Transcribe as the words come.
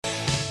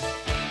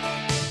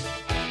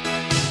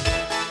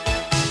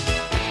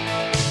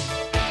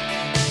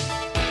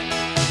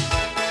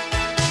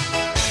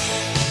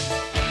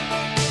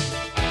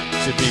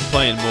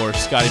playing more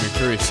Scotty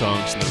McCreery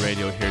songs on the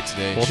radio here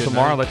today. Well,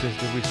 tomorrow, let's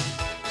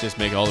just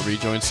make all the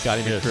rejoins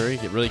Scotty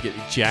McCreery. Get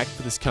jacked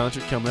for this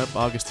concert coming up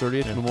August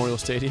 30th at Memorial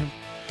Stadium.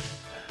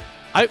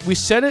 We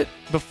said it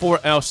before,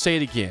 and I'll say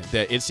it again,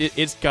 that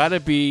it's going to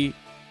be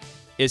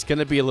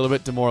a little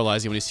bit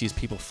demoralizing when he sees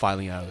people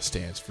filing out of the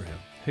stands for him.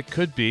 It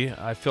could be.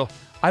 I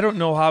don't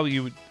know how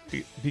you would,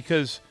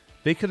 because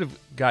they could have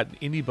gotten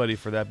anybody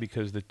for that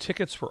because the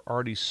tickets were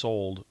already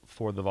sold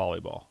for the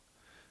volleyball.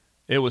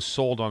 It was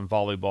sold on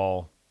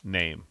volleyball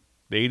name.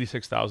 The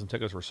 86,000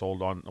 tickets were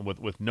sold on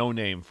with no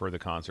name for the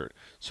concert.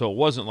 So it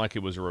wasn't like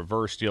it was a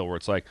reverse deal where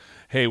it's like,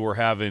 hey, we're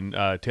having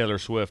Taylor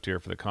Swift here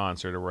for the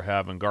concert, or we're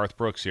having Garth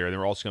Brooks here, and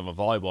we're also going to have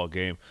a volleyball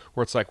game,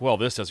 where it's like, well,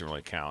 this doesn't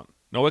really count.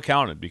 No, it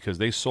counted because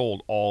they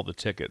sold all the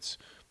tickets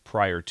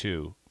prior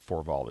to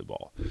for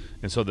volleyball.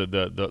 And so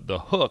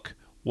the hook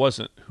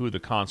wasn't who the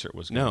concert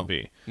was going to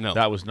be. No,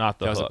 that was not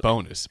the hook. That was a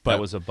bonus. That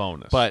was a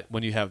bonus. But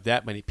when you have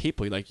that many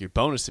people, you like your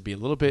bonus to be a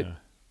little bit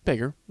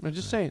bigger. I'm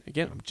just saying.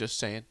 Again, I'm just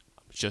saying.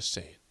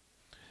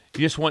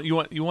 You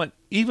want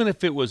even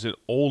if it was an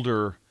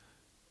older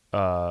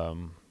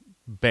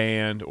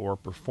band or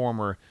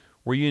performer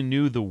where you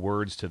knew the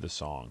words to the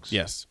songs.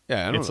 Yes.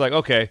 Yeah. It's like,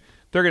 okay,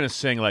 they're going to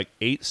sing like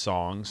 8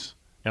 songs,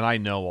 and I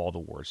know all the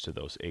words to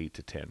those 8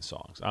 to 10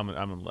 songs.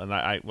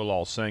 We'll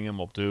all sing them.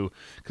 We'll do,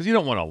 because you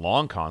don't want a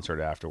long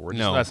concert afterwards.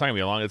 No, that's not going to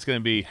be long. It's going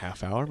to be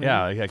half hour. Maybe?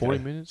 Yeah, 40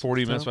 minutes.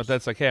 40 minutes. But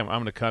that's like, hey, I'm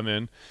going to come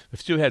in.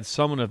 If you had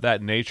someone of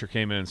that nature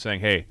came in and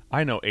saying, hey,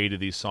 I know 8 of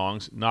these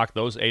songs, knock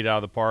those 8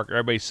 out of the park.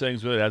 Everybody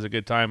sings with it, has a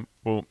good time.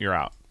 Boom, you're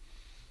out.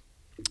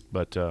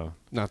 But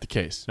not the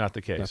case. Not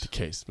the case. Not the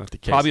case. Not the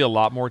case. Probably a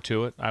lot more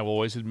to it. I will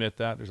always admit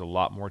that there's a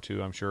lot more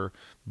to, I'm sure,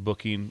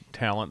 booking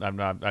talent. I'm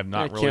not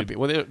really. Can't be.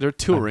 Well, they're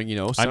touring.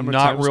 I'm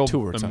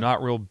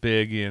not real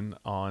big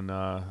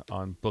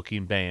on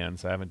booking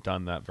bands. I haven't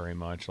done that very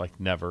much, like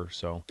never.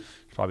 So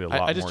it's probably a lot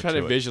more. I just try to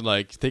it. envision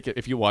think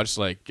if you watch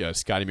Scotty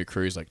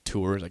McCreery's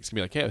tour, it's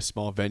gonna be a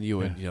small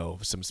venue in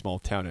some small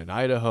town in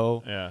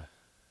Idaho. Yeah.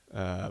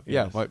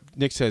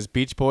 Nick says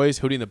Beach Boys,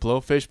 Hootie and the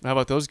Blowfish. How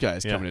about those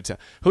guys coming to town?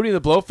 Hootie and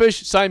the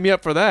Blowfish, sign me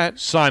up for that.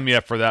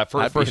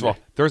 First of all,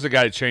 there's a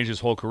guy that changed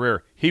his whole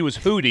career. He was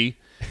Hootie,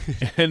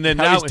 and then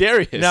now he's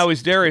Darius. Now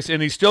he's Darius,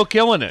 and he's still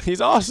killing it.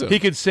 He's awesome. He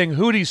could sing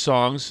Hootie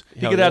songs.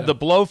 He could have the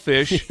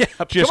Blowfish.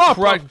 Just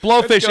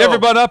Blowfish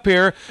everybody up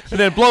here, and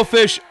then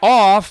Blowfish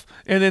off,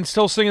 and then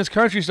still sing his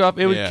country stuff.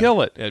 It would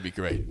kill it. That'd be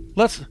great.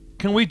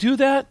 Can we do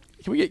that?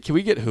 Can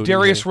we get Hootie?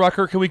 Darius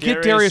Rucker? Can we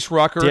get Darius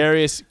Rucker?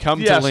 Darius,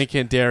 come to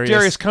Lincoln, Darius.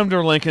 Darius, come to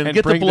Lincoln. And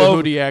get bring the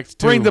Hootie Act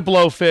too. Bring the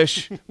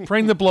Blowfish.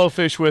 Bring the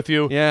Blowfish with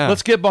you. Yeah.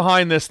 Let's get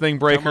behind this thing,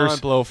 Breakers. Come on,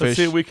 Blowfish. Let's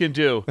see what we can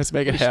do. Let's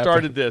make it happen. We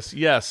started this.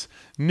 Yes.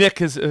 Nick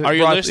has. Are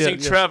you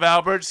listening, Trev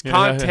Alberts?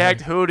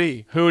 Contact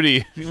Hootie.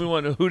 Hootie. We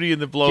want Hootie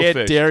and the Blowfish.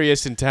 Get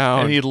Darius in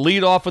town. And he'd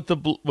lead off with the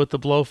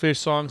Blowfish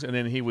songs, and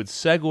then he would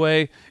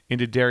segue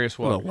into Darius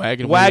Rucker.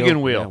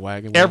 Wagon Wheel. Yeah,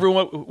 Wagon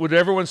Wheel. Would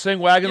everyone sing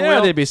Wagon Wheel? Yeah,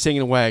 they'd be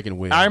singing Wagon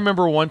Wheel. I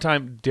remember one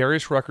time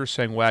Darius Rucker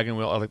sang Wagon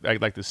Wheel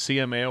at like the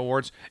CMA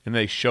Awards, and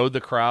they showed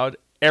the crowd.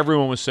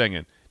 Everyone was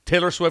singing.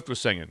 Taylor Swift was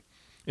singing.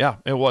 Yeah,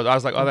 it was. I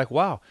was like,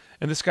 wow.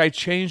 And this guy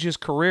changed his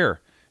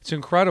career. It's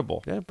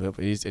incredible. Yeah, but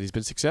he's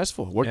been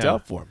successful. It worked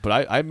out for him.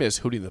 But I miss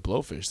Hootie and the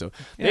Blowfish. So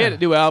they had a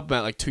new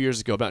album out 2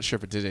 years ago. I'm not sure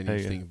if it did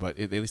anything, but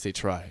at least they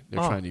tried.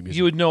 They're trying new music.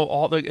 You would know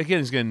all. Again,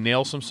 he's going to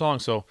nail some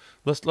songs. So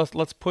let's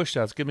push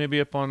that. Let's get maybe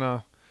up on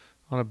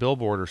a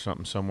billboard or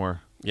something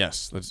somewhere.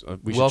 Yes, we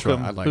should welcome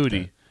try. I like Hootie.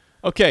 That.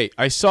 Okay,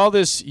 I saw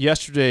this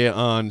yesterday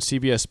on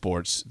CBS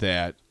Sports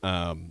that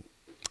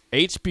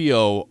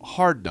HBO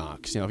Hard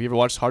Knocks. Have you ever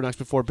watched Hard Knocks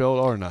before, Bill,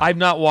 or not? I've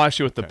not watched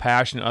it with the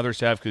passion others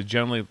have, because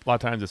generally a lot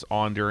of times it's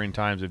on during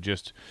times of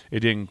it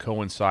didn't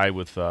coincide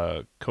with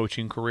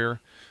coaching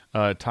career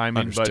timing.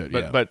 Understood,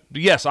 but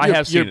yes, I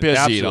have seen it. You're busy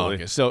absolutely.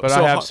 in August,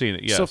 I have seen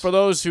it. Yes. So for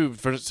those who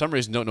for some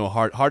reason don't know,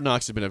 Hard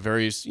Knocks has been a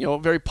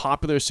very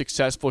popular,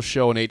 successful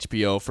show on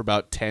HBO for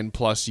about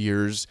 10+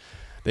 years.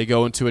 They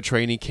go into a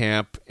training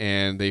camp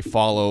and they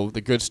follow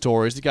the good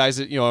stories. The guys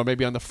that are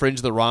maybe on the fringe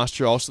of the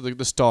roster, also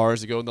the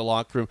stars. They go in the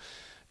locker room.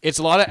 It's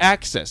a lot of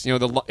access.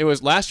 It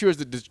was last year was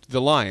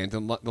the Lions.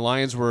 The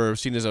Lions were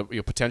seen as a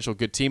potential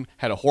good team.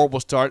 Had a horrible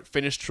start,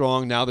 finished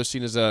strong. Now they're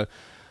seen as a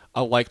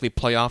likely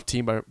playoff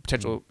team by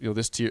potential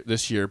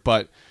this year.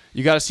 But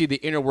you got to see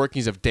the inner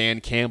workings of Dan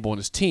Campbell and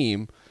his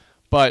team.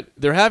 But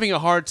they're having a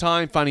hard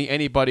time finding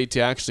anybody to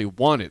actually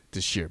want it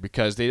this year,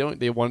 because they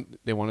want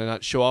to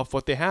not show off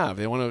what they have.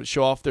 They want to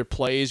show off their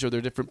plays or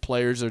their different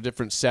players or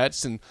different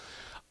sets. And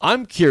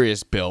I'm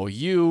curious, Bill,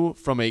 you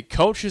from a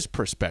coach's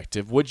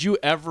perspective, would you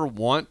ever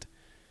want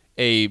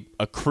a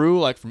crew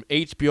like from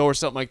HBO or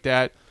something like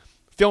that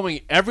filming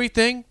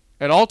everything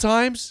at all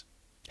times?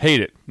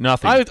 Hate it.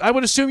 Nothing. I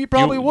would assume you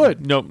probably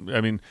would. No,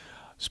 I mean,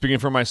 speaking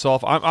for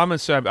myself, I'm going to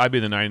say I'd be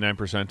the 99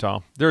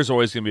 percentile. There's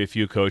always going to be a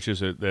few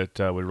coaches that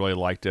would really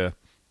like to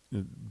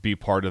be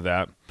part of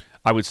that.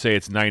 I would say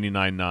it's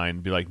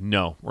 99.9. Be like,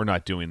 no, we're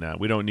not doing that.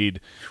 We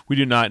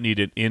do not need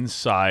an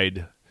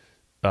inside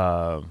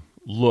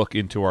look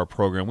into our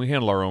program. We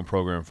handle our own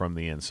program from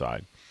the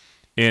inside.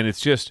 And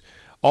it's just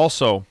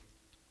also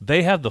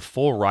they have the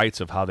full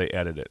rights of how they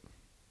edit it.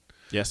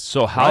 Yes.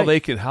 So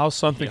how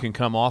something can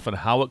come off and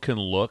how it can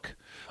look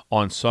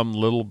on some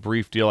little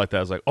brief deal like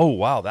that is like, oh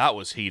wow, that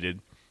was heated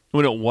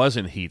when it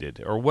wasn't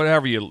heated or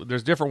whatever.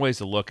 There's different ways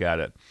to look at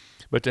it,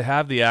 but to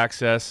have the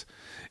access,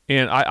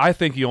 and I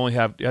think you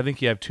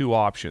have two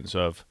options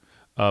of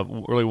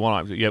really one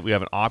option. We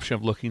have an option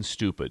of looking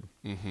stupid,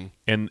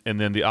 and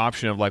then the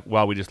option of like,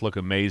 wow, we just look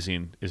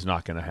amazing is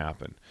not going to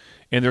happen,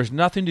 and there's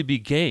nothing to be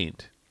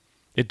gained.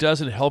 It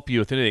doesn't help you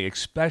with anything,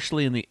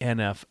 especially in the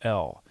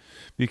NFL.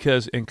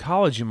 Because in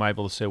college, you might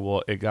be able to say,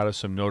 well, it got us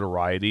some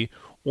notoriety,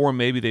 or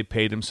maybe they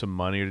paid him some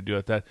money to do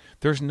it. That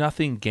there's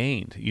nothing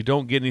gained. You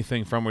don't get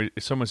anything from where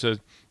someone says,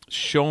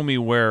 show me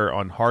where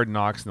on Hard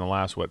Knocks in the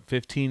last,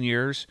 15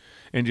 years,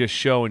 and just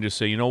show and just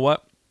say, you know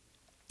what?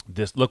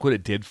 Look what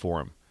it did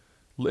for him.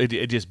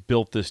 It just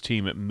built this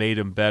team. It made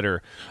him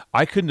better.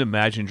 I couldn't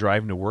imagine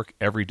driving to work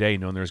every day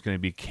knowing there's going to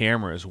be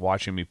cameras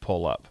watching me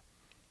pull up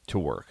to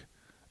work.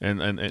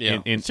 And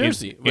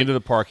seriously, into the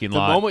parking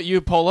lot. The moment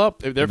you pull up,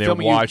 they're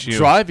filming you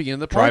driving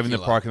in the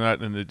parking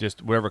lot. And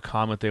just whatever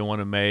comment they want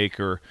to make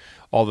or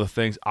all the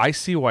things. I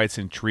see why it's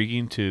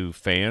intriguing to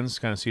fans,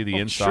 kind of see the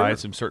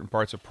insides, some certain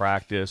parts of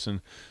practice and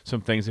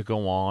some things that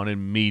go on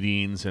in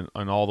meetings and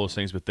all those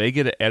things. But they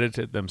get to edit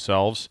it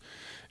themselves.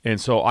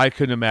 And so I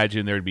couldn't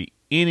imagine there'd be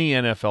any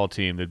NFL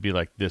team that'd be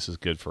like, this is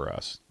good for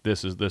us.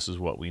 This is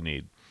what we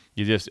need.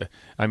 If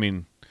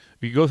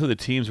you go through the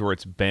teams where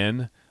it's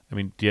been, how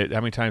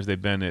many times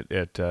they've been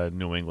at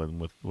New England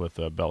with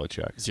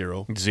Belichick?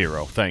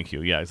 Zero. Thank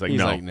you. Yeah, it's like, He's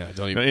no. like, no,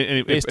 don't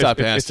even.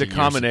 It's a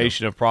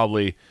combination of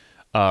probably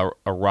a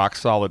rock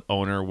solid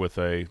owner with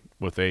a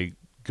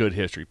good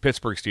history.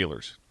 Pittsburgh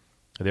Steelers.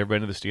 Have they ever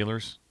been to the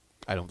Steelers?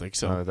 I don't think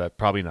so. That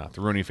probably not.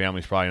 The Rooney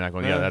family's probably not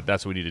going. Yeah,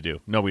 that's what we need to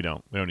do. No, we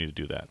don't. We don't need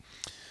to do that.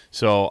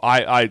 So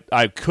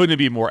I couldn't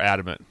be more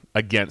adamant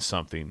against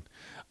something.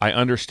 I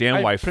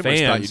understand why fans. Much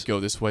thought you'd go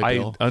this way,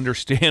 Bill. I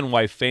understand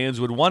why fans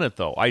would want it,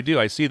 though. I do.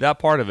 I see that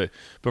part of it.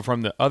 But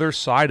from the other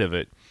side of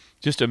it,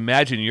 just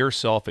imagine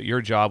yourself at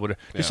your job.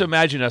 Just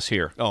imagine us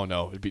here. Oh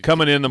no,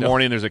 coming in the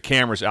morning. There's a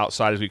cameras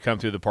outside as we come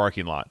through the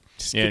parking lot.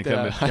 Get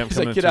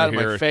out of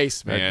my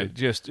face, man.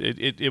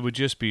 It would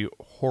just be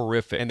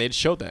horrific. And they'd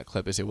show that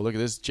clip. They say, "Well, look at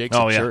this. Jake's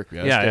a jerk."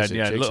 Yeah.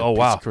 Oh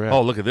wow.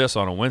 Oh, look at this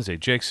on a Wednesday.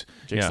 Jake's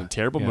in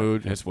terrible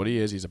mood. That's what he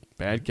is. He's a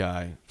bad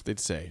guy. They'd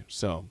say.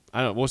 So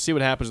I don't know. We'll see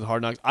what happens with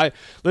Hard Knocks.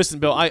 Listen,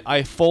 Bill.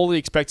 I fully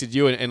expected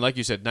you and like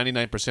you said,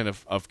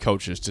 99% of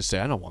coaches to say,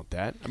 "I don't want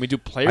that." I mean, do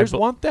players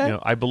want that?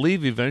 I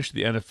believe eventually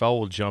the NFL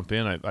will jump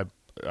in.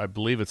 I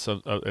believe it's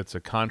a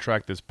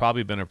contract that's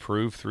probably been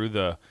approved through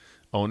the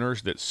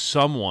owners that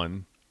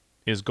someone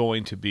is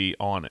going to be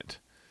on it.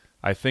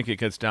 I think it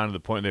gets down to the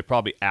point they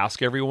probably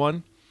ask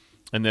everyone,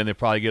 and then they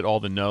probably get all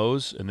the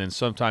no's, and then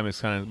sometime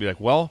it's kind of be like,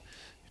 well,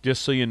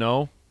 just so you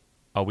know,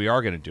 we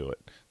are going to do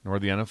it. Nor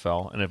the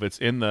NFL, and if it's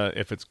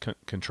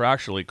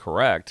contractually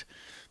correct,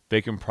 they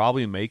can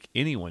probably make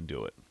anyone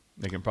do it.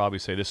 They can probably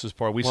say this is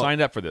part. We signed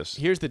up for this.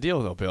 Here's the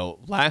deal, though, Bill.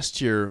 Last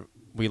year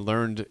we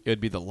learned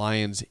it'd be the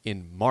Lions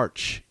in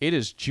March. It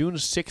is June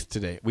 6th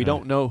today. We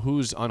don't know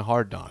who's on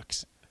Hard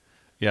Knocks.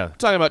 Yeah, we're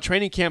talking about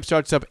training camp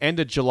starts up end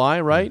of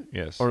July, right?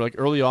 Yes, or like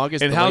early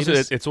August. And how's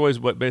it? It's always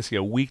basically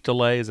a week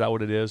delay. Is that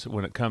what it is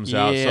when it comes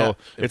out? So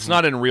it's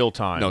not in real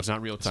time. No, it's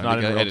not real time. It's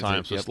not in real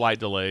time. So slight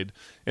delayed.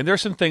 And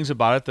there's some things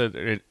about it that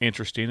are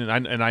interesting,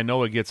 and I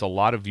know it gets a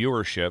lot of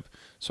viewership.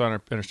 So I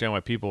understand why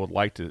people would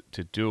like to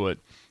do it.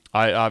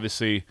 I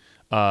obviously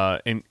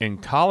in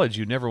college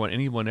you never want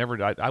anyone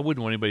ever. I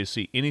wouldn't want anybody to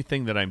see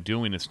anything that I'm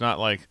doing. It's not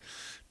like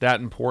that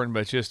important,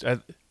 but it's just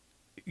give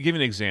you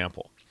an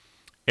example.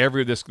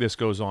 This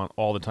goes on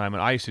all the time,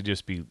 and I used to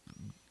just be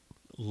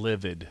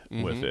livid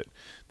with it.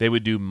 They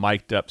would do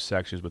mic'd up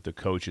sections with the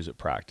coaches at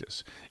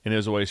practice, and it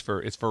was always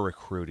for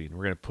recruiting.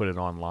 We're going to put it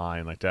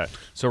online like that.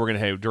 So we're going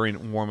to have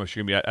during warm-ups,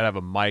 I'd have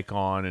a mic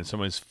on, and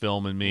someone's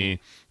filming me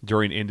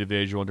during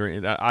individual.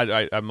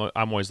 I'm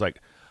always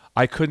like,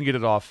 I couldn't get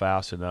it off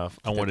fast enough.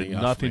 I wanted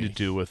nothing to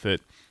do with it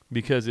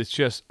because it's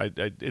just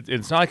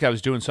it's not like I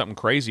was doing something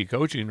crazy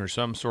coaching or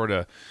some sort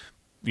of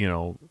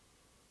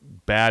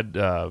bad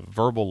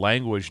verbal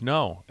language.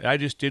 No, I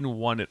just didn't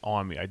want it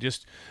on me.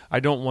 I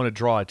don't want to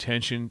draw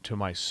attention to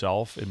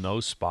myself in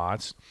those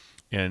spots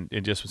and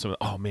just with some,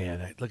 oh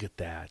man, look at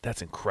that.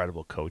 That's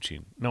incredible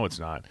coaching. No, it's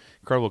not.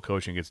 Incredible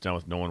coaching gets done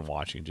with no one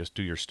watching. Just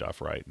do your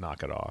stuff right.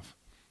 Knock it off.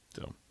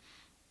 So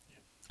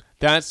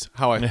that's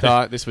how I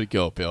thought this would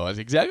go, Bill.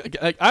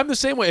 I'm the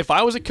same way. If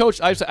I was a coach,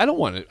 I don't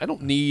want it. I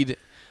don't need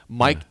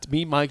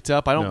mic'd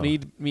up. I don't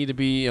need me to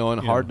be on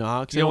Hard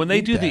Knocks. When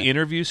they do the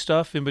interview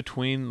stuff in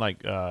between,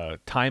 like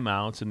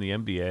timeouts in the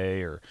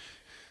NBA or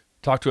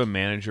talk to a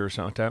manager or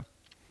something like that,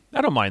 I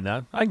don't mind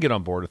that. I can get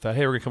on board with that.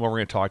 Hey, we're gonna come over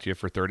and talk to you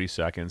for 30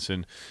 seconds,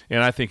 and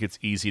I think it's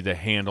easy to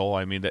handle.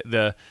 I mean,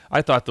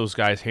 I thought those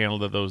guys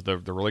handled it.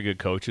 The really good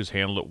coaches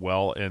handled it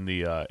well in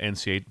the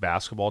NCAA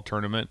basketball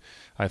tournament.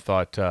 I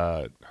thought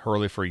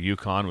Hurley for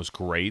UConn was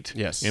great.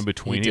 Yes, in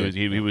between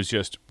he was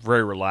just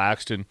very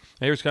relaxed, and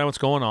here's kind of what's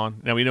going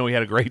on. Now we know we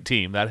had a great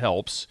team that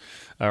helps,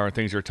 or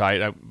things are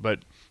tight,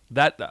 but.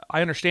 That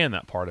I understand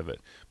that part of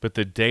it, but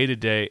the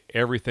day-to-day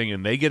everything,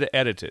 and they get to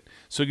edit it.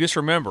 So just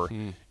remember,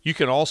 you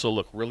can also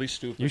look really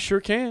stupid. You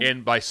sure can.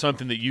 And by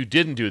something that you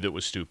didn't do that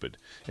was stupid.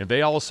 And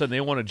they all of a sudden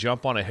they want to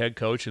jump on a head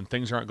coach and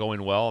things aren't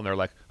going well, and they're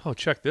like, "Oh,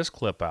 check this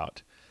clip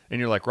out." And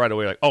you're like right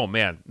away like, "Oh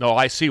man, no,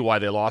 I see why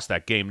they lost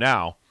that game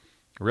now."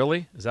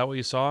 Really? Is that what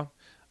you saw?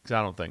 Because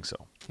I don't think so.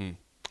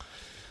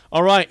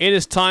 All right, it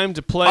is time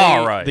to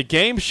play the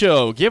game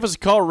show. Give us a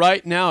call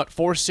right now at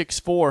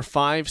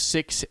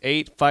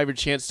 464-5685. Your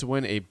chance to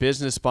win a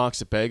business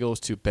box of bagels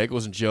to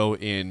Bagels and Joe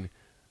in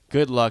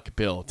Good Luck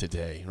Bill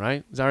today,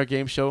 right? Is that our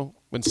game show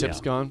when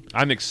Sip's gone?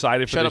 I'm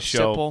excited for this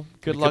show. Sipple.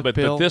 Good luck, but,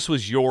 Bill. But this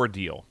was your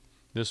deal.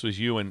 This was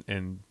you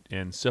and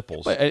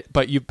Sipple's.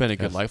 But you've been a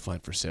good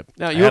lifeline for Sip.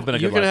 Now, you're going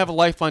to have a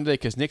lifeline today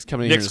because Nick's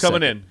coming in.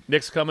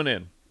 Nick's coming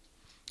in.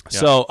 Yeah.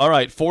 So, all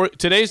right, for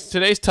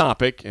today's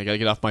topic, I got to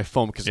get off my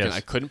phone because I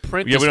couldn't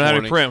print this morning. We don't have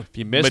any print. If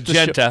you missed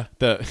Magenta.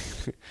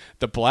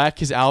 The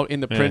black is out in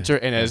the printer,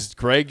 and as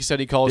Greg said,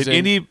 he calls Did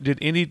any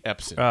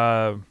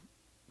Epson.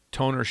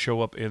 Toner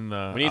show up in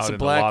the We need out some in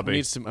black. the lobby? We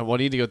need some. We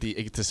need to go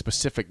with the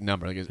specific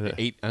number. I think it's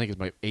 8. I think it's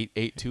my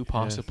 882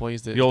 possibly.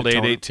 Is the old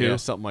 882, yeah,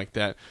 something like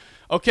that.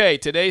 Okay,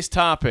 today's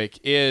topic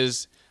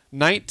is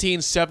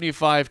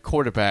 1975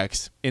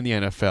 quarterbacks in the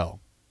NFL.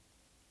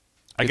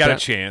 I got a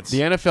chance. The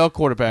NFL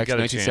quarterbacks in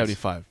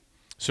 1975.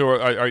 So,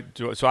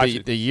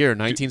 the year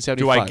 1975.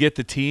 Do I get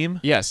the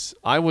team? Yes,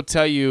 I will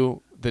tell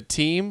you the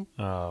team.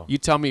 Oh. You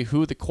tell me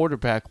who the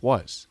quarterback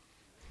was.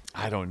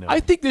 I don't know.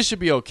 I think this should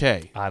be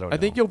okay. I don't know. I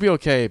think you'll be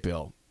okay,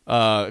 Bill.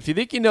 If you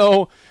think you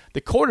know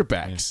the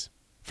quarterbacks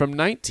from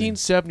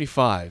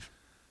 1975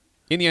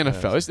 in the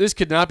NFL, this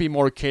could not be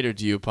more catered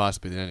to you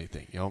possibly than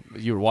anything. You know,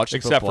 you were watching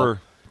except football.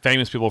 for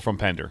famous people from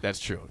Pender. That's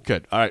true.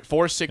 Good. All right,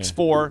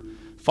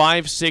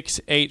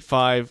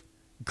 464-5685.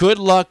 Good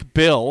Luck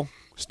Bill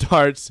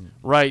starts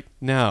right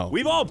now.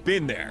 We've all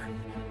been there.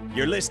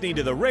 You're listening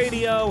to the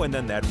radio, and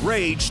then that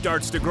rage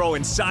starts to grow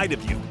inside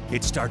of you.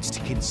 It starts to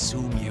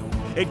consume you.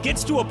 It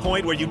gets to a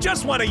point where you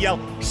just want to yell,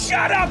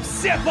 "Shut up,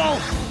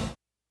 Sipple!"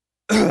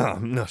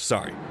 No,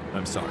 sorry.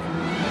 I'm sorry.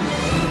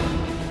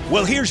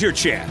 Well, here's your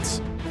chance.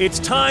 It's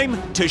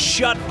time to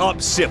shut up,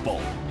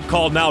 Sipple.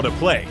 Call now to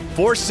play.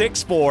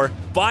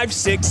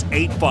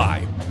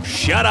 464-5685.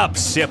 Shut up,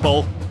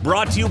 Sipple.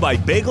 Brought to you by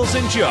Bagels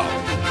and Joe.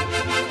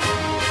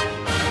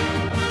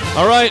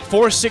 All right,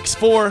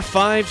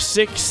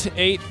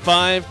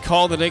 464-5685.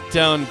 Call the Nick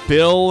down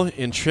Bill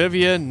in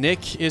trivia.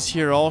 Nick is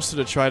here also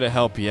to try to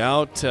help you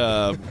out.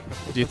 Do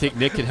you think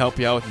Nick can help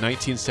you out with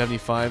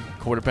 1975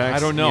 quarterbacks I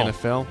don't know. in the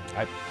NFL?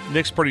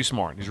 Nick's pretty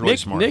smart. He's really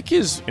smart. Nick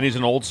is... And he's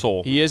an old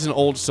soul. He is an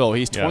old soul.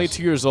 He's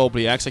 22 years old, but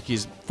he acts like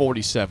he's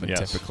 47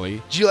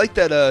 typically. Do you like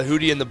that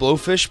Hootie and the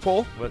Blowfish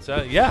poll? What's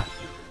that? Yeah.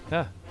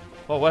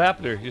 Well, what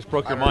happened there? You just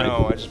broke your mind.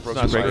 No, I just broke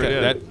your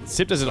mind.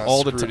 Sip does it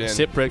all the time.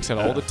 Sip breaks it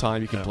all the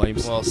time. You can blame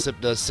Sip. Well,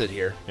 Sip does sit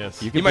here.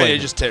 Yes. You might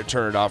just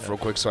turn it off real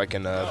quick so I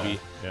can be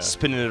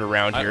spinning it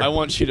around here. I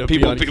want you to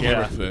be on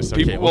camera for this.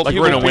 Okay, like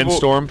we're in a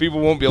windstorm.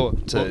 People won't be able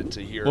to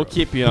hear. We'll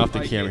keep you off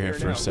the camera here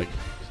for a second.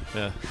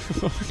 Yeah.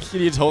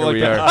 Can you hold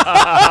like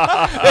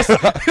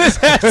that? This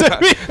has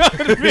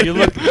to be. You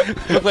look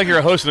like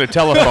you're hosting a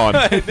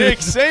telethon.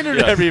 Nick, say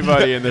to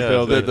everybody in the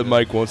building. The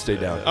mic won't stay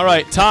down. All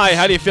right, Ty,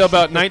 how do you feel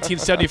about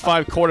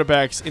 1975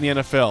 quarterbacks in the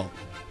NFL?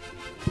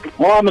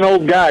 Well, I'm an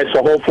old guy,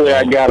 so hopefully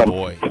I got him.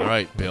 Boy. All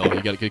right, Bill,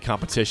 you got a good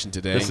competition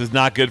today. This is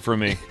not good for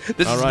me.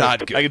 This is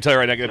not good. I can tell you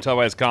right now. I can tell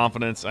by his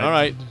confidence. All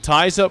right,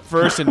 Ty's up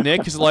first, and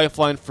Nick is a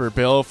lifeline for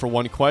Bill for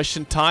one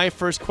question. Ty,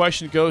 first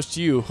question goes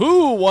to you.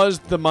 Who was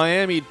the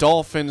Miami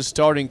Dolphins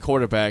starting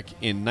quarterback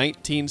in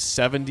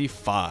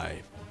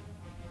 1975?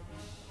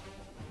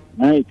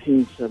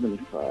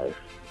 1975.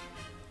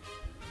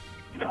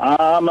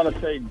 I'm going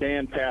to say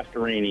Dan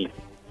Pastorini.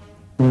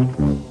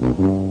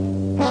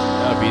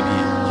 That would be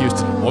the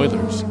Houston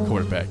Oilers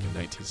quarterback in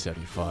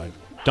 1975.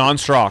 Don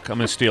Strock. I'm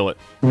going to steal it.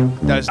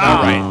 That's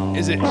not right.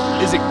 Is it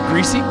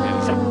Greasy?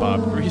 It is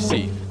Bob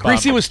Greasy.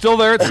 Greasy was still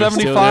there at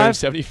 75?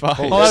 75.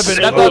 Oh, I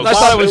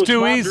thought it was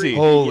too easy.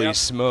 Holy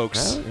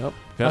smokes. Yep.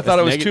 I thought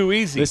it was too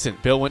easy. Listen,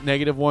 Bill went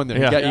 -1 there.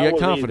 Yeah. You got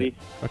confident. Easy.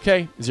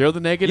 Okay, 0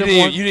 the -1.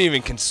 You didn't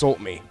even consult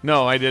me.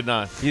 No, I did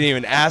not. You didn't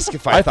even ask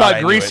if I thought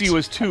I Greasy knew it.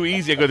 was too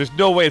easy. I go, there's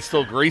no way it's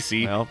still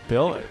Greasy. Well,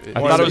 Bill,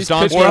 I thought it was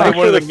Don one Strock.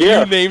 of the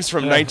few names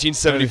from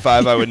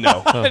 1975 I would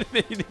know. I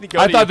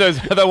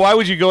thought, why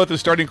would you go with the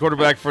starting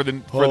quarterback for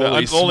the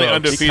only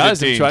undefeated because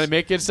team? I'm trying to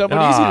make it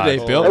somewhat easy today,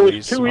 Bill. It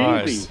was too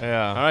easy.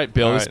 Yeah. All right,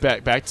 Bill, it's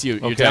back to you.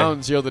 You're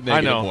down 0 the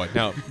 -1.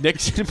 Now,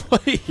 Nick's in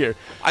play here.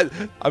 I'm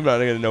not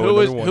going to know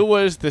Who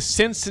was the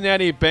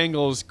Cincinnati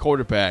Bengals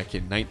quarterback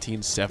in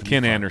 1975?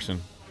 Ken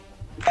Anderson.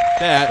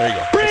 There you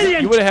go.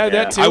 Brilliant. You would have had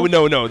that too. I would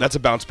know. No, that's a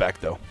bounce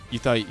back though. You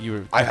thought you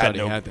were. I thought had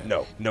he no. had that.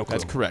 No clue.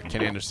 That's correct,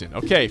 Ken Anderson.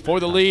 Okay,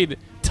 for the lead,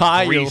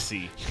 Ty.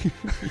 Greasy.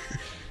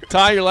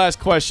 Ty, your last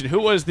question.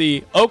 Who was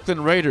the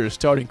Oakland Raiders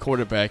starting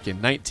quarterback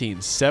in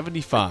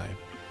 1975?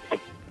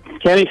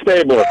 Kenny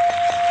Stabler.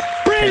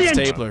 Ken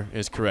Stabler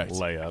is correct.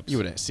 Layups. You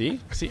would see.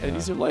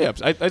 These are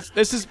layups.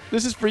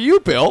 This is for you,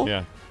 Bill.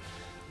 Yeah.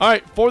 All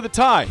right, for the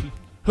tie.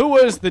 Who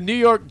was the New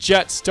York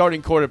Jets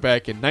starting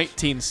quarterback in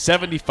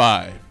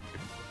 1975?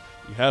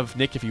 You have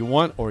Nick if you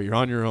want, or you're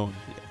on your own.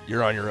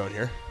 You're on your own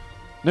here.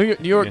 New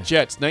York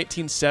Jets,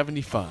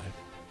 1975.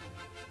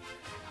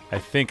 I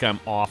think I'm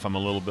off. I'm a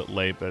little bit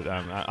late, but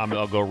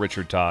I'll go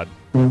Richard Todd.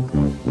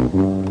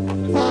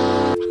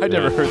 I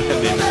never heard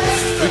that name.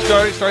 You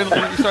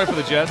started for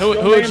the Jets. Who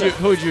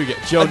would you get?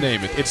 Joe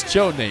Namath. It's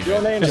Joe Namath.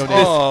 Joe Namath.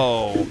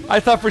 Oh, I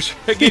thought for sure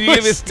you gave me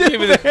the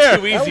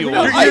two easy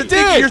ones.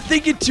 You're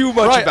thinking too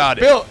much about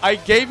it. Bill, I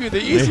gave you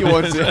the easy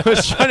ones. I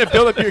was trying to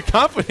build up your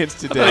confidence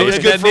today. I was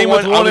good for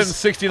one.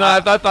 169.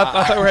 I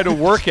thought we had to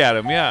work at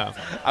him. Yeah.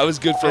 I was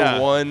good for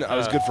one. I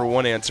was good for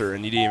one answer,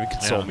 and you didn't even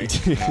console me.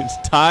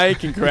 Ty,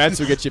 congrats.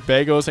 We'll get you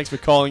bagels. Thanks for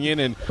calling in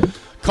and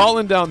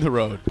calling down the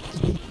road.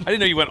 I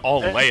didn't know you went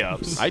all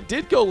layups. I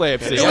did go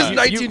layups. It was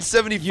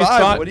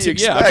 1975. What do you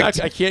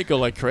expect? I can't go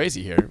like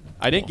crazy here.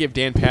 I didn't give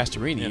Dan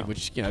Pastorini,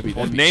 which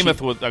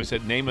Namath was. I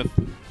said Namath.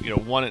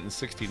 Won it in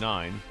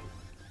 '69.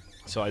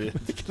 So I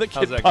didn't.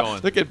 How's that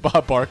going? Look at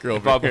Bob Barker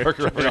over here.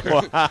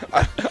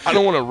 I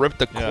don't want to rip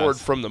the cord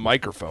from the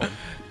microphone.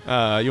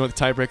 You want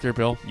the tiebreaker,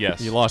 Bill?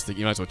 Yes. You lost it.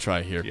 You might as well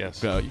try here.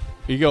 Yes.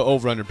 You go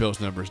over under Bill's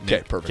numbers.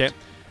 Okay, perfect.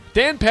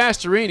 Dan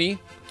Pastorini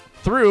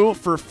threw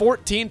for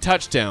 14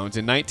 touchdowns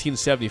in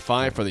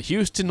 1975 for the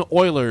Houston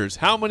Oilers.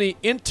 How many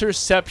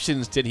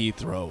interceptions did he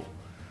throw?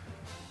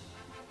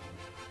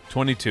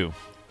 22.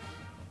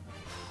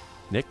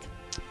 Nick?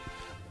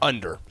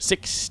 Under.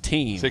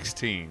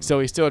 16. So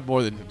he still had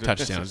more than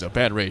touchdowns, though.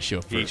 Bad ratio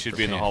for He should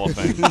be in Dan. the Hall of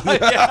Fame. He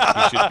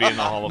should be in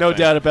the Hall of Fame. No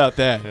doubt about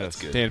that. Yeah, that's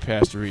good. Dan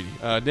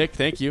Pastorini. Nick,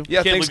 thank you.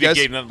 Yeah, thanks, guys.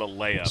 You gave nothing but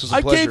layups. I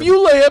gave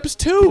you layups,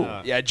 too.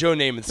 Yeah, Joe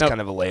Namath's kind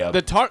of a layup.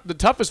 The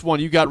toughest one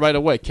you got right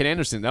away, Ken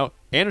Anderson. Now,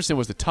 Anderson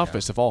was the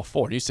toughest of all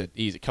four. And you said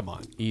easy. Come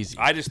on, easy.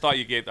 I just thought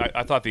you gave.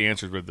 I thought the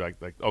answers were like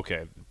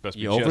okay, best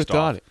be You just overthought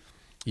off. it.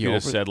 You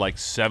just said like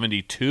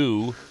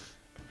 72.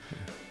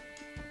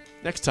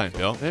 Next time,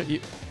 Bill.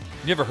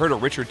 You ever heard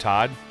of Richard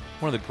Todd?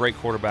 One of the great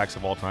quarterbacks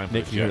of all time for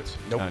Nick, the Jets.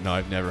 no,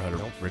 I've never heard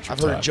of Richard I've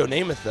Todd. heard of Joe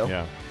Namath, though.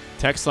 Yeah.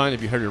 Text line,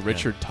 have you heard of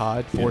Richard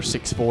Todd?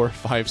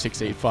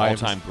 464-5685.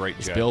 All-time great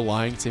Is Jet. Bill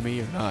lying to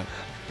me or not?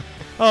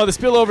 The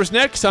spillover's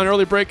next on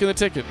Early Break in the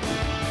Ticket.